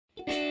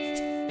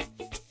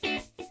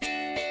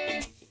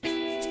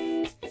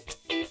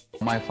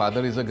My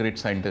father is a great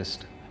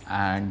scientist,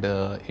 and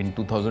in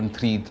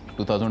 2003,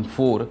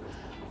 2004,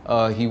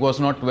 he was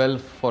not well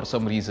for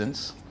some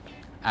reasons,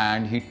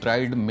 and he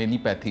tried many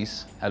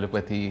pathies,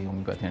 allopathy,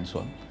 homeopathy and so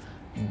on,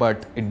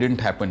 but it didn't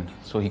happen,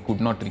 so he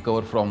could not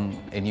recover from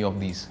any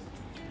of these.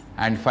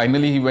 And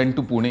finally he went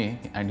to Pune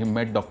and he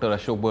met Dr.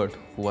 Ashok Bhatt,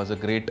 who was a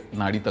great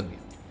Nadi Tarangini.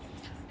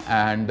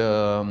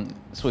 And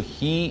so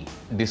he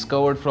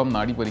discovered from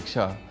Nadi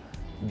Pariksha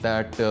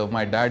that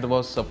my dad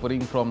was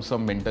suffering from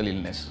some mental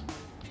illness,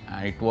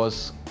 and it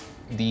was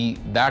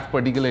that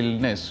particular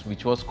illness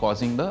which was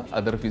causing the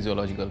other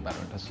physiological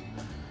parameters.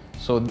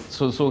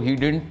 So he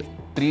didn't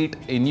treat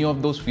any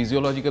of those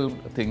physiological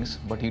things,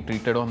 but he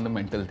treated on the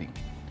mental thing,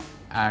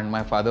 and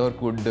my father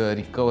could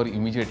recover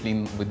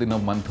immediately within a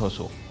month or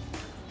so.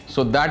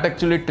 So that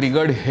actually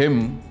triggered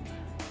him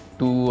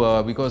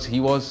to, because he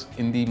was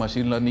in the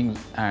machine learning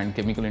and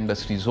chemical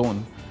industry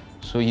zone,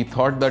 so he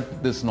thought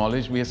that this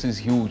knowledge base is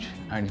huge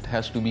and it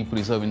has to be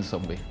preserved in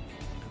some way.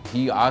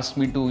 He asked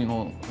me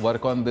to,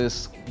 work on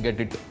this, get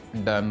it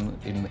done,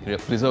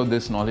 preserve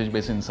this knowledge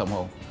base in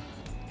somehow.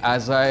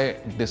 As I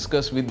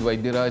discussed with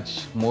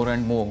Vaidyanathan more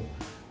and more,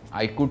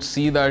 I could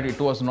see that it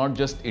was not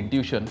just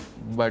intuition,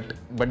 but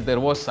there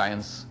was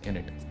science in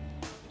it.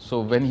 So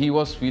when he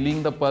was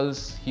feeling the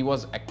pulse, he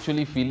was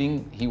actually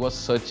he was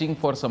searching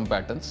for some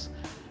patterns,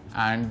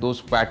 and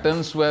those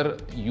patterns were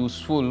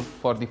useful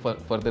for the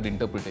further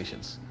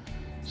interpretations.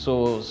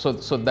 So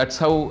that's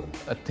how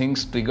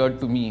things triggered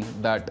to me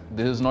that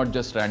this is not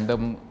just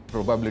random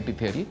probability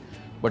theory,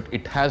 but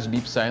it has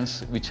deep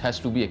science which has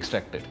to be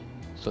extracted.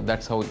 So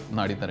that's how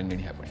Nadi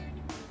Tarangini happened.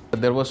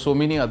 There were so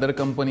many other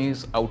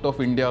companies out of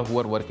India who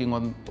are working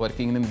in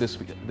this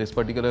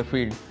particular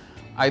field.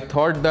 I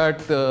thought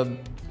that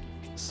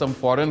some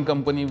foreign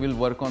company will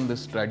work on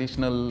this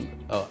traditional,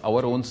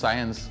 our own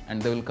science, and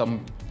they will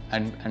come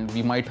and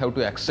we might have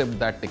to accept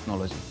that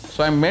technology.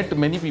 So I met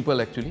many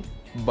people actually,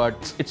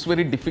 but it's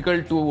very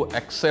difficult to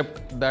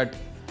accept that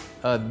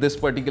this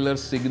particular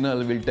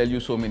signal will tell you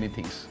so many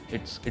things.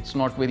 It's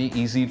not very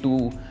easy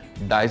to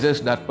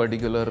digest that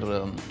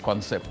particular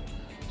concept.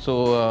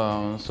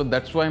 So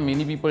that's why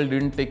many people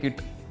didn't take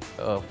it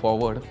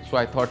forward. So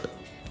I thought,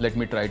 let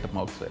me try it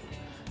outside.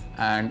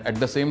 And at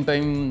the same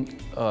time,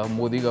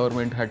 Modi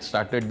government had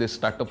started this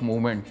startup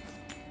movement.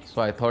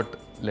 So I thought,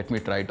 let me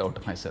try it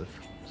out myself.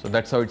 So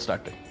that's how it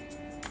started.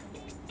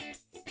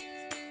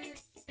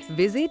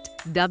 Visit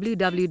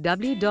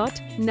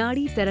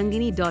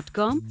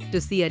www.naditarangini.com to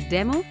see a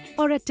demo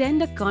or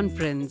attend a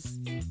conference.